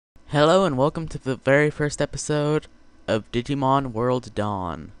Hello and welcome to the very first episode of Digimon World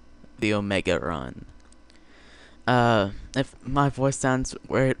Dawn, the Omega Run. If my voice sounds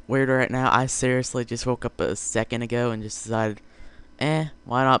weird right now, I seriously just woke up a second ago and just decided,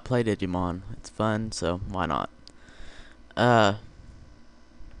 why not play Digimon? It's fun, so why not? Uh,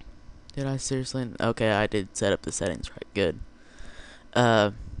 did I seriously? Okay, I did set up the settings right. Good.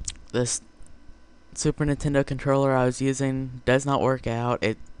 Uh, this Super Nintendo controller I was using does not work out.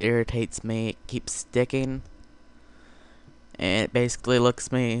 It irritates me. It keeps sticking. And it basically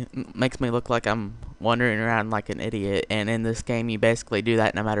makes me look like I'm wandering around like an idiot. And in this game, you basically do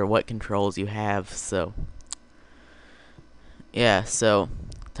that no matter what controls you have. So, yeah. So,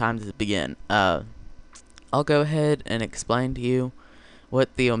 time to begin. I'll go ahead and explain to you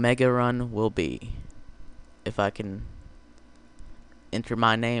what the Omega Run will be, if I can enter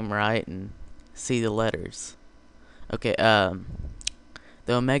my name right and see the letters. Okay.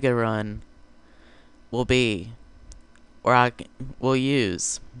 The Omega Run will be, or will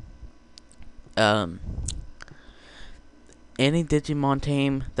use, um any Digimon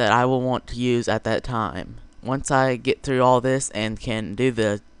team that I will want to use at that time. Once I get through all this and can do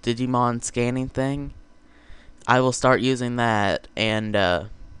the Digimon scanning thing, I will start using that, and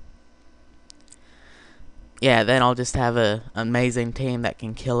yeah, then I'll just have an amazing team that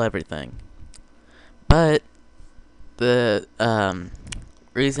can kill everything. But the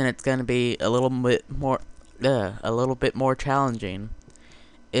reason it's going to be a little bit more challenging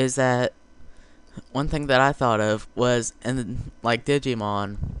is that one thing that I thought of was, in like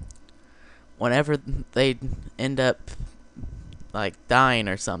Digimon, whenever they end up like dying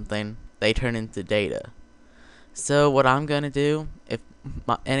or something, they turn into data. So what I'm gonna do, if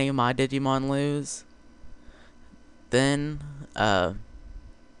any of my Digimon lose, then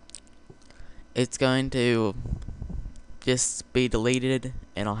it's going to just be deleted,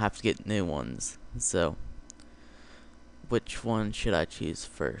 and I'll have to get new ones. So which one should I choose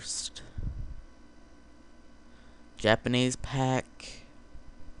first? Japanese pack,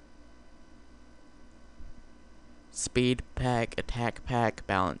 speed pack, attack pack,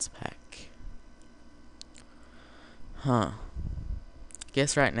 balance pack. Huh.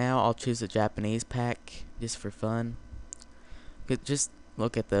 Guess right now I'll choose a Japanese pack just for fun. Just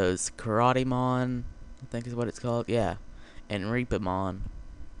look at those. Karatemon, I think is what it's called. Yeah. And Reapamon.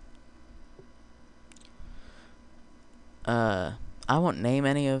 I won't name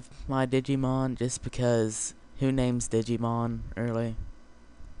any of my Digimon just because who names Digimon early?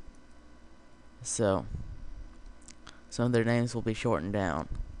 So, some of their names will be shortened down.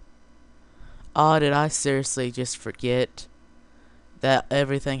 Oh, did I seriously just forget that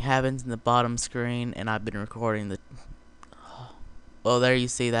everything happens in the bottom screen and I've been recording the... Well, there you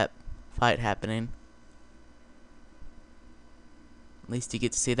see that fight happening. At least you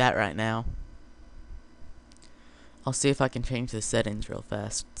get to see that right now. I'll see if I can change the settings real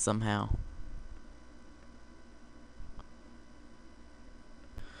fast somehow.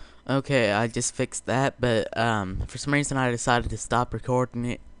 Okay, I just fixed that, but for some reason I decided to stop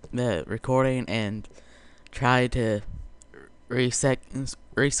recording and try to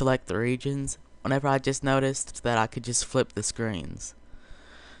reselect the regions whenever I just noticed that I could just flip the screens.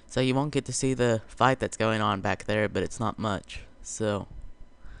 So you won't get to see the fight that's going on back there, but it's not much. So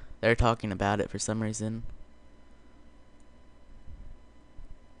they're talking about it for some reason.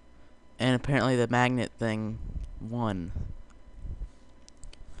 And apparently the magnet thing won.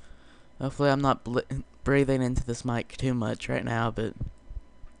 Hopefully I'm not breathing into this mic too much right now, but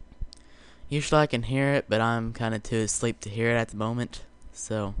usually I can hear it, but I'm kind of too asleep to hear it at the moment.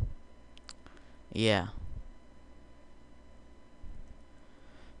 So, yeah.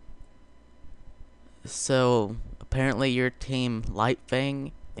 So, apparently you're Team Light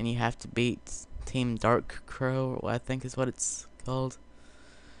Fang, and you have to beat Team Dark Crow, I think is what it's called.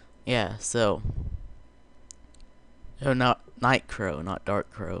 Yeah, so... Oh, not Night Crow, not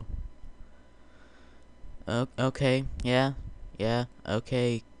Dark Crow. Okay, yeah,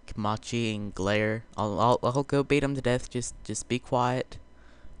 okay, Kamachi and Glare. I'll go beat them to death, just be quiet.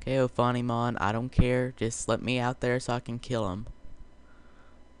 Okay, Ophanimon, I don't care, just let me out there so I can kill him.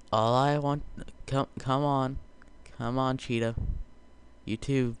 All I want, come on, Cheetah. You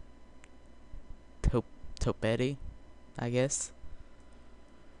too, Topetti, I guess.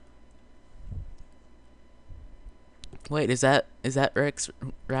 Wait, is that Rex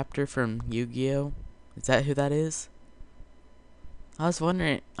Raptor from Yu-Gi-Oh? Is that who that is? I was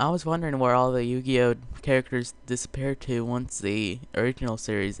wondering where all the Yu-Gi-Oh characters disappeared to once the original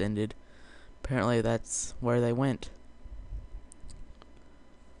series ended. Apparently that's where they went.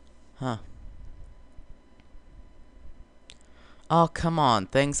 Huh. Oh, come on.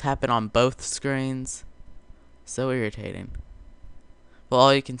 Things happen on both screens. So irritating. Well,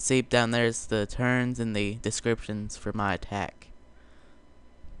 all you can see down there is the turns and the descriptions for my attack.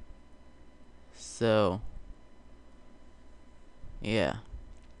 So, yeah.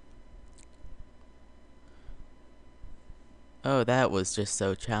 Oh, that was just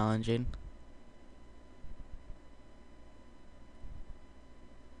so challenging.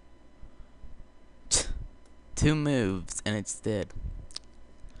 Two moves and it's dead.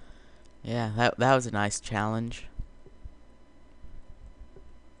 Yeah, that was a nice challenge.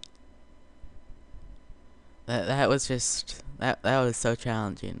 That was just that was so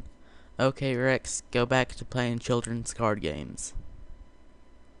challenging. Okay, Rex, go back to playing children's card games.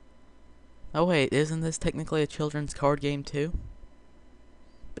 Oh wait, isn't this technically a children's card game too?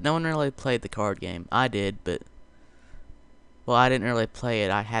 But no one really played the card game. I did, but well, I didn't really play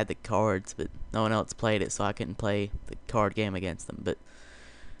it. I had the cards, but no one else played it, so I couldn't play the card game against them. But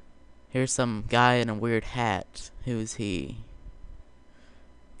here's some guy in a weird hat. Who is he?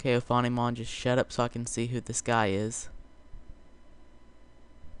 Okay, Ophanimon, just shut up so I can see who this guy is.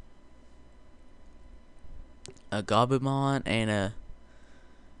 A Gabumon and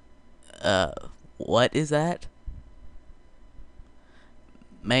what is that?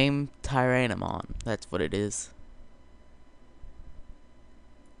 Mame Tyrannomon. That's what it is.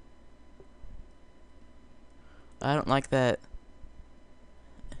 I don't like that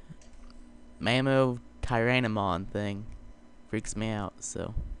Mamo Tyrannomon thing. Freaks me out,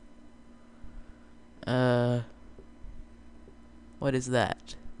 so. What is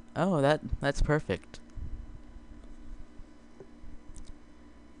that? Oh, that's perfect.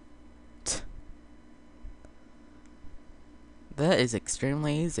 That is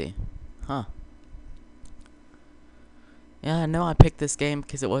extremely easy. Huh. Yeah, I know I picked this game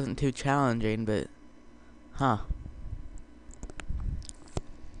because it wasn't too challenging, but... Huh.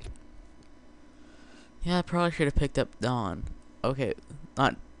 Yeah, I probably should have picked up Dawn. Okay,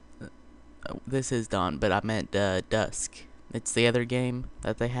 not... this is Dawn, but I meant Dusk. It's the other game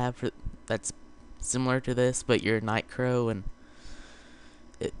that they have that's similar to this, but you're Nightcrow and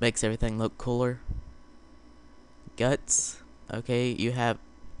it makes everything look cooler. Guts. Okay, you have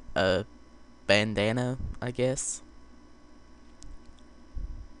a bandana, I guess.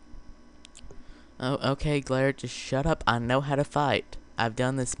 Oh, okay, Glare, just shut up. I know how to fight. I've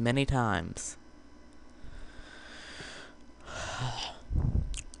done this many times.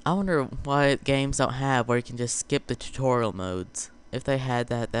 I wonder why games don't have where you can just skip the tutorial modes. If they had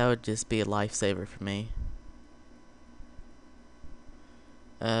that, that would just be a lifesaver for me.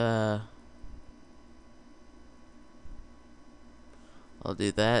 I'll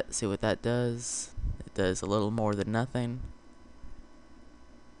do that, see what that does. It does a little more than nothing.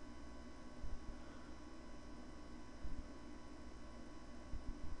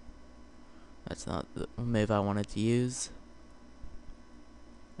 That's not the move I wanted to use.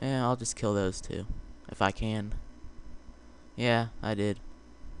 Yeah, I'll just kill those two, if I can. Yeah, I did.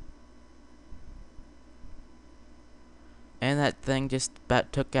 And that thing just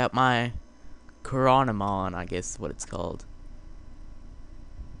about took out my Coronamon, I guess is what it's called.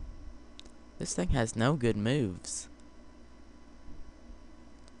 This thing has no good moves.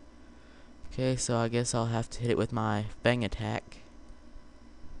 Okay, so I guess I'll have to hit it with my Fang attack.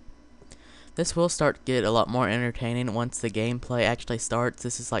 This will start to get a lot more entertaining once the gameplay actually starts.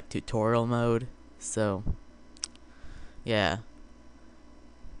 This is like tutorial mode, so yeah.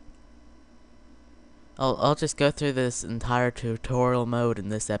 I'll just go through this entire tutorial mode in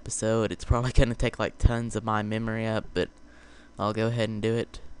this episode. It's probably gonna take like tons of my memory up, but I'll go ahead and do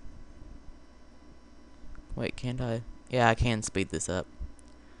it. Wait, can't I? Yeah, I can speed this up.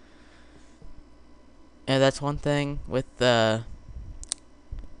 Yeah, that's one thing with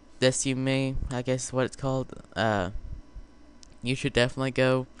this me, I guess is what it's called. You should definitely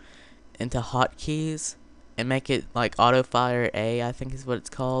go into hotkeys and make it like auto fire A, I think is what it's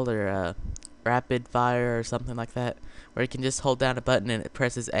called, or rapid fire or something like that, where you can just hold down a button and it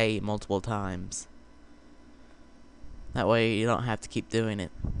presses A multiple times. That way you don't have to keep doing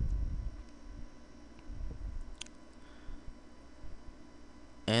it.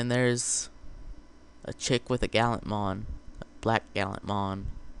 And there's a chick with a Gallantmon, a black Gallantmon.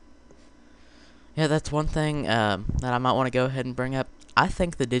 Yeah, that's one thing that I might want to go ahead and bring up. I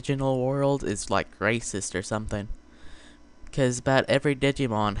think the digital world is like racist or something. Because about every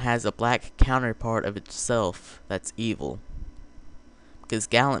Digimon has a black counterpart of itself that's evil. Because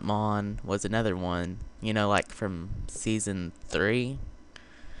Gallantmon was another one, you know, like from season 3.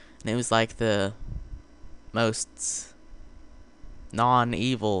 And it was like the most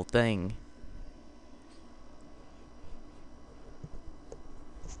non-evil thing.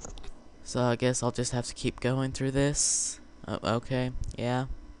 So I guess I'll just have to keep going through this. Oh, okay, yeah.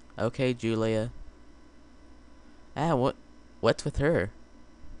 Okay, Julia. Ah, what's with her?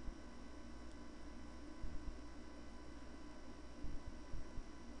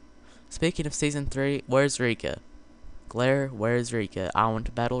 Speaking of season 3, where's Rika? Claire, where's Rika? I want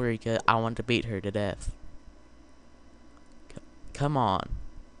to battle Rika. I want to beat her to death. Come on.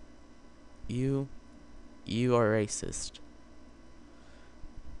 You are racist.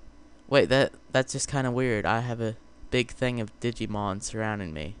 Wait, that's just kind of weird. I have a big thing of Digimon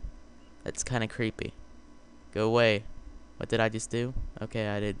surrounding me. That's kind of creepy. Go away. What did I just do? Okay,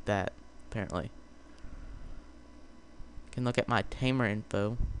 I did that, apparently. Can look at my tamer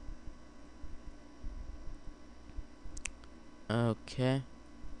info. Okay.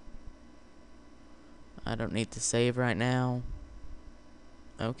 I don't need to save right now.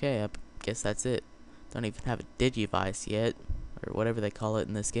 Okay, I guess that's it. Don't even have a Digivice yet, or whatever they call it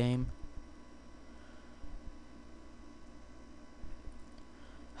in this game.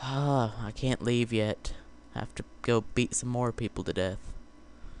 Ah, I can't leave yet. I have to go beat some more people to death.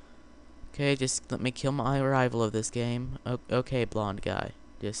 Okay, just let me kill my rival of this game. Okay, blonde guy.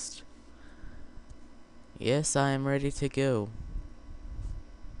 Just... Yes, I am ready to go.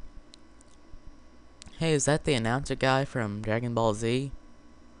 Hey, is that the announcer guy from Dragon Ball Z?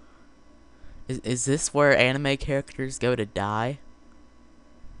 Is this where anime characters go to die?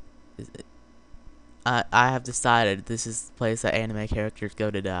 I have decided this is the place that anime characters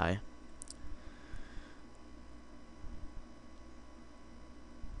go to die.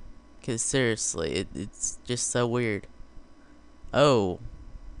 Cause seriously, it's just so weird. Oh,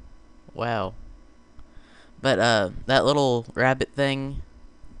 wow. But that little rabbit thing,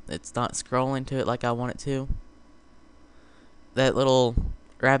 it's not scrolling to it like I want it to. That little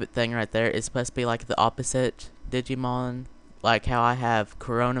rabbit thing right there is supposed to be like the opposite Digimon, like how I have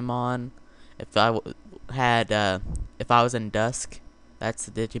Coronamon. If I had if I was in Dusk, that's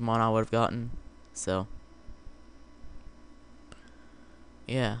the Digimon I would have gotten. So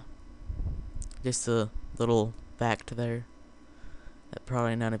yeah, just a little fact there that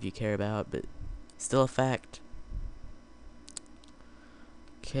probably none of you care about, but still a fact.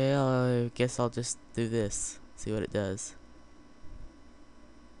 Okay, I guess I'll just do this, see what it does.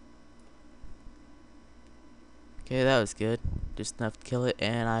 Okay, that was good. Just enough to kill it,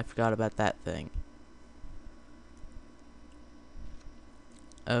 and I forgot about that thing.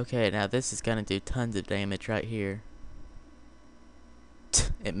 Okay, now this is gonna do tons of damage right here.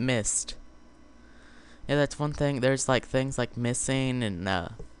 It missed. Yeah, that's one thing. There's like things like missing and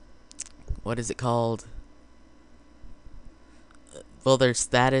what is it called? Well, there's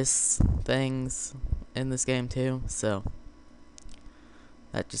status things in this game too, so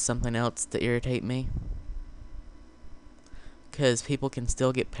that's just something else to irritate me. Because people can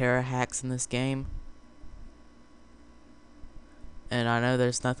still get para hacks in this game. And I know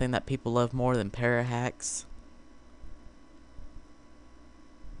there's nothing that people love more than para hacks.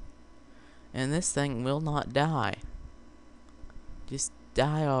 And this thing will not die. Just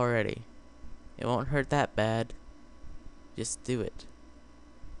die already. It won't hurt that bad. Just do it.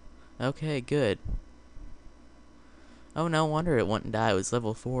 Okay, good. Oh, no wonder it wouldn't die. It was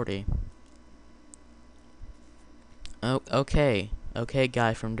level 40. Oh, okay. Okay,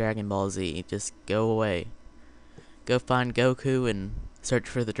 guy from Dragon Ball Z. Just go away. Go find Goku and search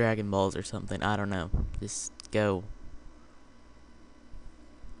for the Dragon Balls or something. I don't know. Just go.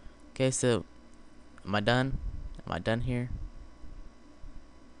 Okay, so am I done? Am I done here?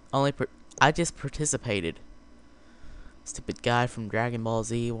 I just participated. Stupid guy from Dragon Ball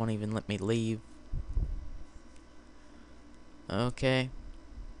Z won't even let me leave. Okay.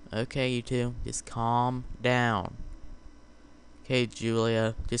 Okay, you two. Just calm down. Okay,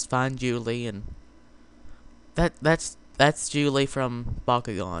 Julia. Just find Julie and... That's Julie from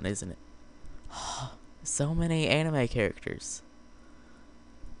Bakugan, isn't it? So many anime characters.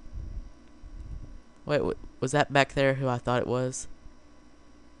 Wait, was that back there who I thought it was?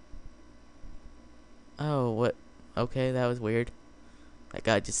 Oh, what? Okay, that was weird. That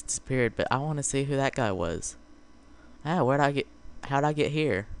guy just disappeared, but I want to see who that guy was. Ah, how'd I get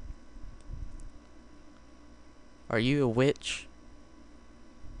here? Are you a witch?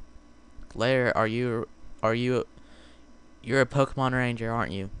 Claire, you're a Pokemon Ranger,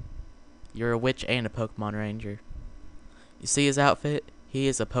 aren't you? You're a witch and a Pokemon Ranger. You see his outfit? He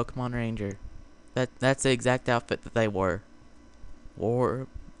is a Pokemon Ranger. That's the exact outfit that they wore.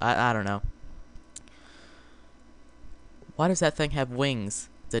 I don't know. Why does that thing have wings?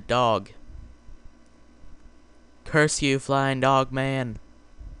 It's a dog. Curse you, flying dog man.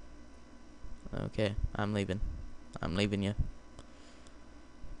 Okay, I'm leaving. I'm leaving you.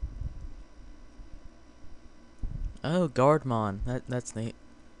 Oh, Guardmon. That's neat.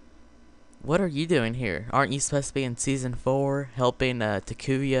 What are you doing here? Aren't you supposed to be in season 4 helping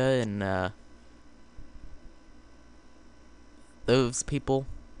Takuya and those people?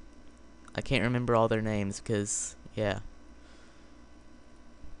 I can't remember all their names because, yeah.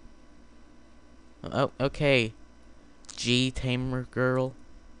 Oh, okay. G Tamer Girl.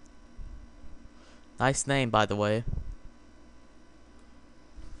 Nice name, by the way.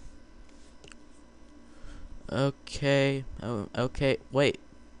 Okay. Oh, okay. Wait.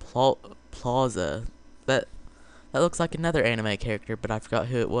 Plaza. That that looks like another anime character, but I forgot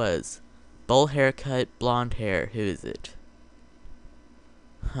who it was. Bowl haircut, blonde hair. Who is it?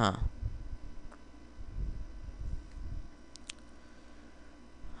 Huh.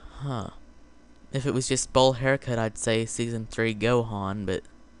 Huh. If it was just bowl haircut, I'd say season 3 Gohan, but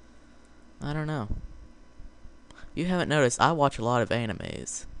I don't know. You haven't noticed, I watch a lot of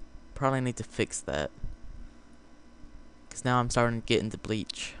animes. Probably need to fix that. Because now I'm starting to get into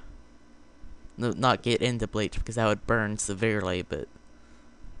Bleach. No, not get into Bleach because that would burn severely, but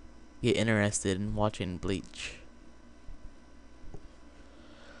get interested in watching Bleach.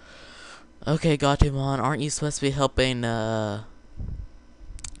 Okay, Gatomon, aren't you supposed to be helping, what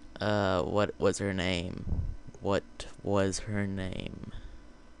was her name? What was her name?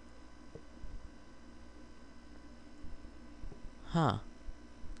 Huh.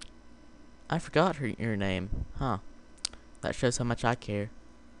 I forgot your name. Huh. That shows how much I care.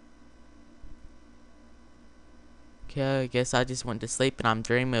 Okay, I guess I just went to sleep and I'm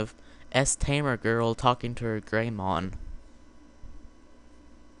dreaming of S. Tamer Girl talking to her Greymon.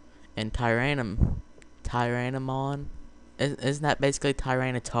 And Tyrannamon? Isn't that basically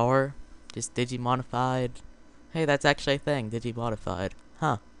Tyranitar? Just Digimodified? Hey, that's actually a thing, Digimodified.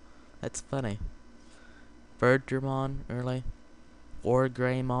 Huh, that's funny. Birdramon, early. Or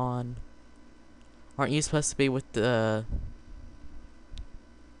Greymon. Aren't you supposed to be with the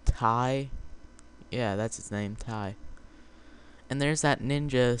Ty? Yeah, that's his name, Ty. And there's that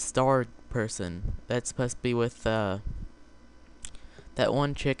ninja star person that's supposed to be with that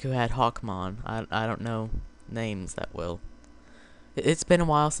one chick who had Hawkmon. I don't know names that well. It's been a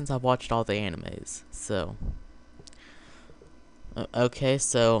while since I've watched all the animes, so. Okay,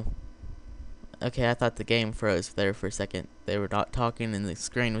 so. Okay, I thought the game froze there for a second. They were not talking and the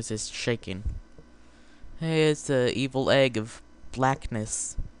screen was just shaking. Hey, it's the evil egg of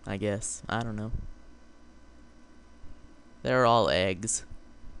blackness, I guess. I don't know. They're all eggs.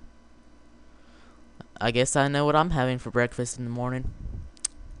 I guess I know what I'm having for breakfast in the morning.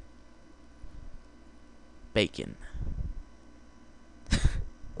 Bacon.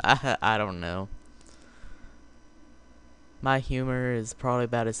 I don't know. My humor is probably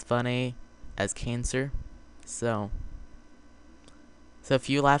about as funny as cancer. So if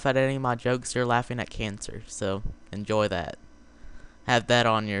you laugh at any of my jokes, you're laughing at cancer. So enjoy that. Have that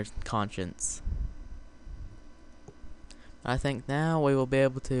on your conscience. I think now we will be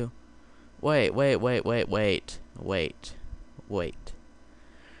able to. Wait.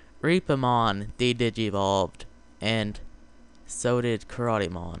 Reapamon de-digivolved, and so did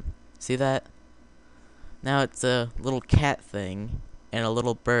Karatemon. See that? Now it's a little cat thing and a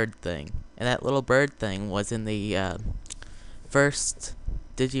little bird thing. And that little bird thing was in the first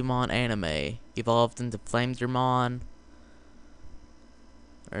Digimon anime. Evolved into Flamedramon.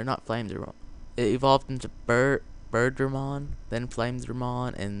 Or not Flamedramon. It evolved into Birdramon, then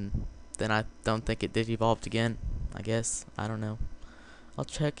Flamedramon, and then I don't think it digivolved again. I guess. I don't know. I'll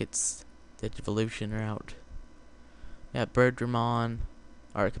check its Digivolution route. Yeah, Birdramon.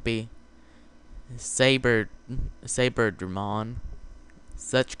 Or it could be Saberdramon.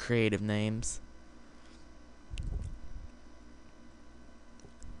 Such creative names.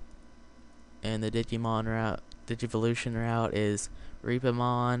 And the Digivolution route is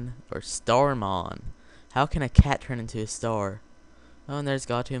Reapamon or Starmon. How can a cat turn into a star? Oh, and there's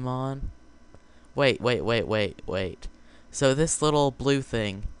Gatomon. Wait. So this little blue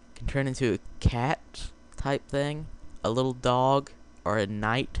thing can turn into a cat type thing? A little dog? Or a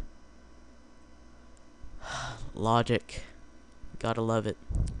knight? Logic. Gotta love it.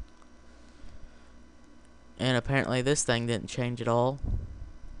 And apparently this thing didn't change at all.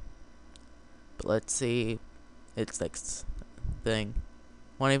 But let's see its next thing.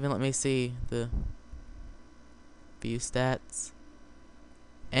 Won't even let me see the view stats.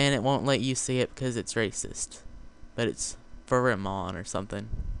 And it won't let you see it because it's racist. But it's Furrimon or something.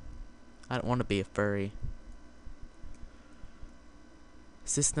 I don't want to be a furry.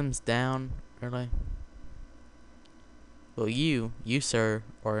 Systems down, really? Well, you sir,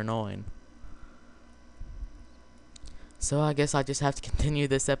 are annoying. So I guess I just have to continue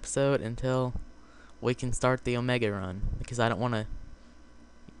this episode until we can start the Omega run. Because I don't want to...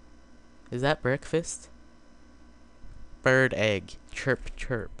 Is that breakfast? Bird egg. Chirp,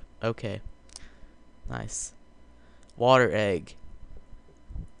 chirp. Okay. Nice. Water egg.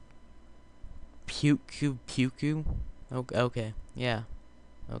 Puke, puke. Okay. Yeah.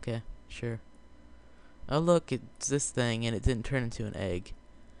 Okay. Sure. Oh look, it's this thing, and it didn't turn into an egg.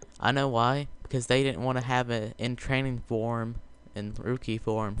 I know why. Because they didn't want to have it in training form and rookie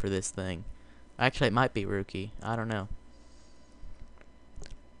form for this thing. Actually, it might be rookie. I don't know.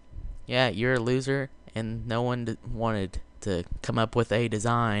 Yeah, you're a loser, and no one wanted to come up with a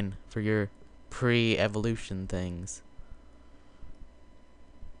design for your pre-evolution things.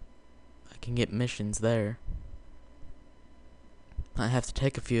 I can get missions there. I have to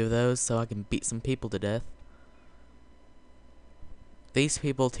take a few of those so I can beat some people to death. These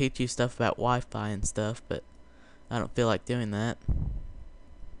people teach you stuff about Wi-Fi and stuff, but I don't feel like doing that.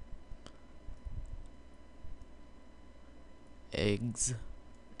 Eggs.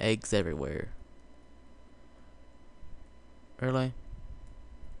 Eggs everywhere. Really?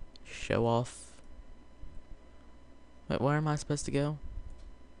 Show off. Wait, where am I supposed to go?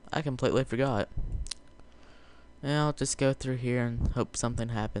 I completely forgot. Yeah, I'll just go through here and hope something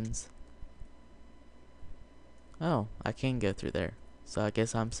happens. Oh, I can go through there. So I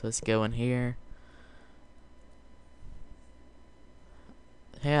guess I'm supposed to go in here.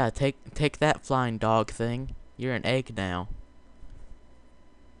 Yeah, take that, flying dog thing. You're an egg now.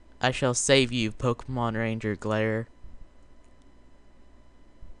 I shall save you, Pokemon Ranger Glare.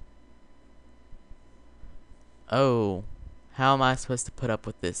 Oh, how am I supposed to put up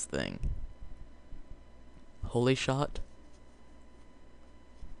with this thing? Holy shot?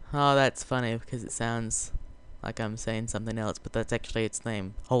 Oh, that's funny because it sounds like I'm saying something else, but that's actually its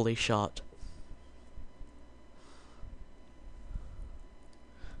name. Holy shot.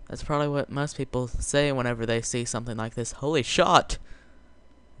 That's probably what most people say whenever they see something like this. Holy shot!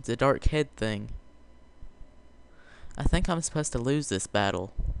 It's a dark head thing. I think I'm supposed to lose this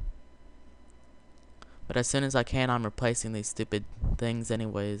battle. But as soon as I can, I'm replacing these stupid things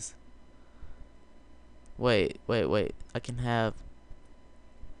anyways. Wait. I can have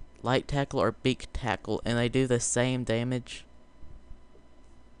light tackle or beak tackle, and they do the same damage.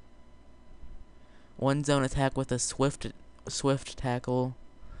 One zone attack with a swift tackle.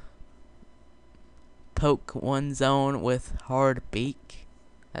 Poke one zone with hard beak.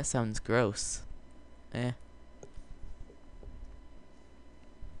 That sounds gross. Eh.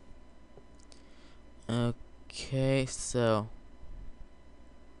 Okay, so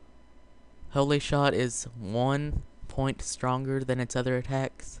Holy Shot is 1 point stronger than its other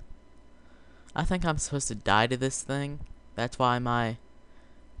attacks. I think I'm supposed to die to this thing. That's why my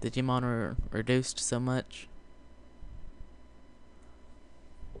Digimon are reduced so much.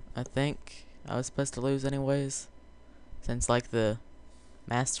 I think I was supposed to lose anyways, since like the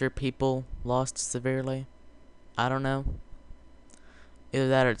master people lost severely. I don't know. Either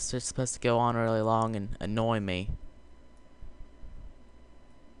that or it's just supposed to go on really long and annoy me.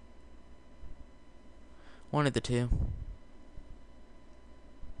 One of the two.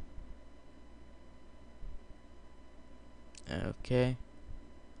 Okay.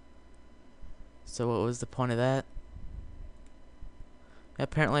 So what was the point of that?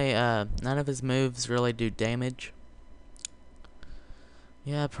 Apparently, none of his moves really do damage.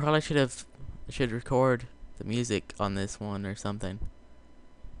 Yeah, I probably should record the music on this one or something.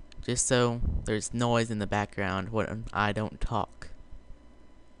 Just so there's noise in the background when I don't talk.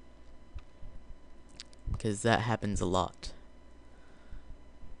 Because that happens a lot.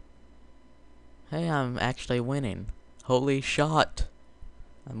 Hey, I'm actually winning. Holy shot.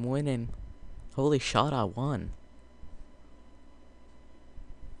 I'm winning. Holy shot, I won.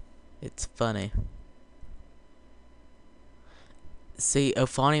 It's funny. See,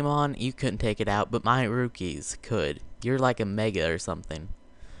 Ophanimon, you couldn't take it out, but my rookies could. You're like a Mega or something.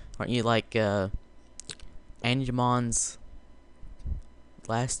 Aren't you like, Angemon's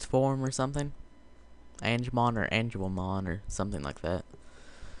last form or something? Angemon or Angemon or something like that.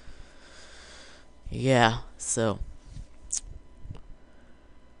 Yeah, so.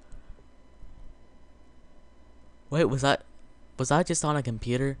 Wait, was I just on a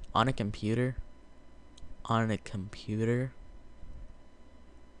computer? On a computer? On a computer?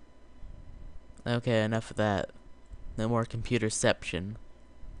 Okay, enough of that. No more computerception.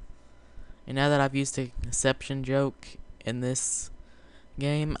 And now that I've used a deception joke in this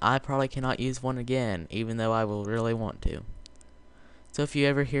game, I probably cannot use one again, even though I will really want to. So if you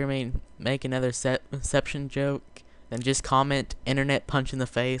ever hear me make another deception joke, then just comment internet punch in the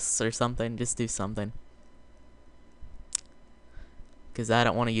face or something. Just do something. because I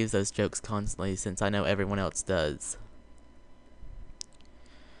don't want to use those jokes constantly since I know everyone else does.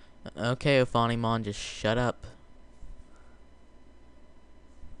 Okay, Ophanimon, just shut up.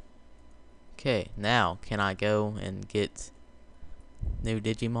 Okay, now can I go and get new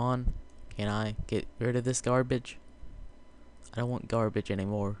Digimon? Can I get rid of this garbage? I don't want garbage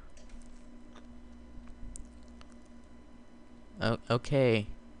anymore. Oh, okay.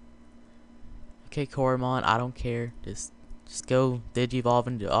 Okay, Koromon, I don't care. Just go Digivolve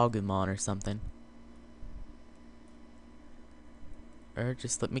into Agumon or something. Or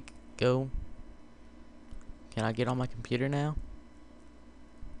just let me go. Can I get on my computer now?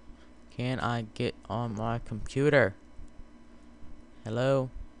 Can I get on my computer? Hello?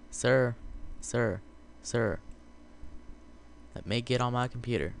 Sir? Sir? Sir? Let me get on my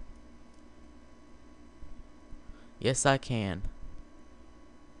computer. Yes, I can.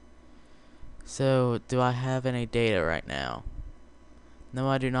 So, do I have any data right now? No,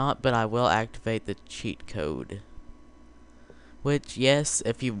 I do not, but I will activate the cheat code. Which, yes,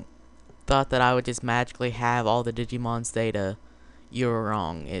 if you thought that I would just magically have all the Digimon's data, you're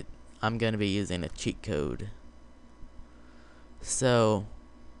wrong. I'm going to be using a cheat code. So,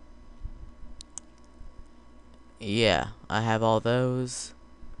 yeah, I have all those.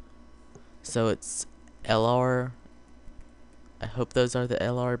 So it's LR. I hope those are the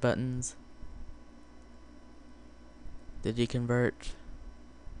LR buttons. Did you convert?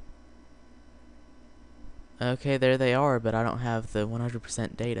 Okay, there they are, but I don't have the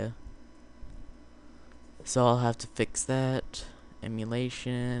 100% data. So I'll have to fix that.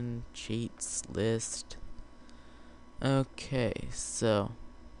 Emulation, cheats, list. Okay, so.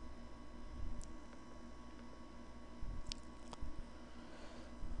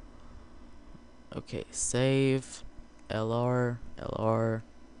 Okay, save. LR, LR.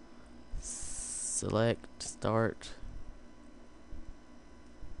 Select, start.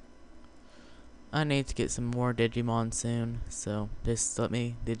 I need to get some more Digimon soon, so just let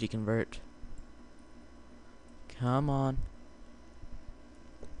me digiconvert. Come on.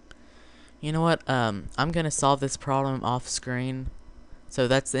 You know what? I'm gonna solve this problem off screen. So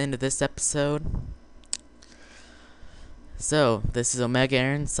that's the end of this episode. So this is Omega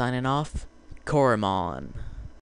Aaron signing off. Koromon.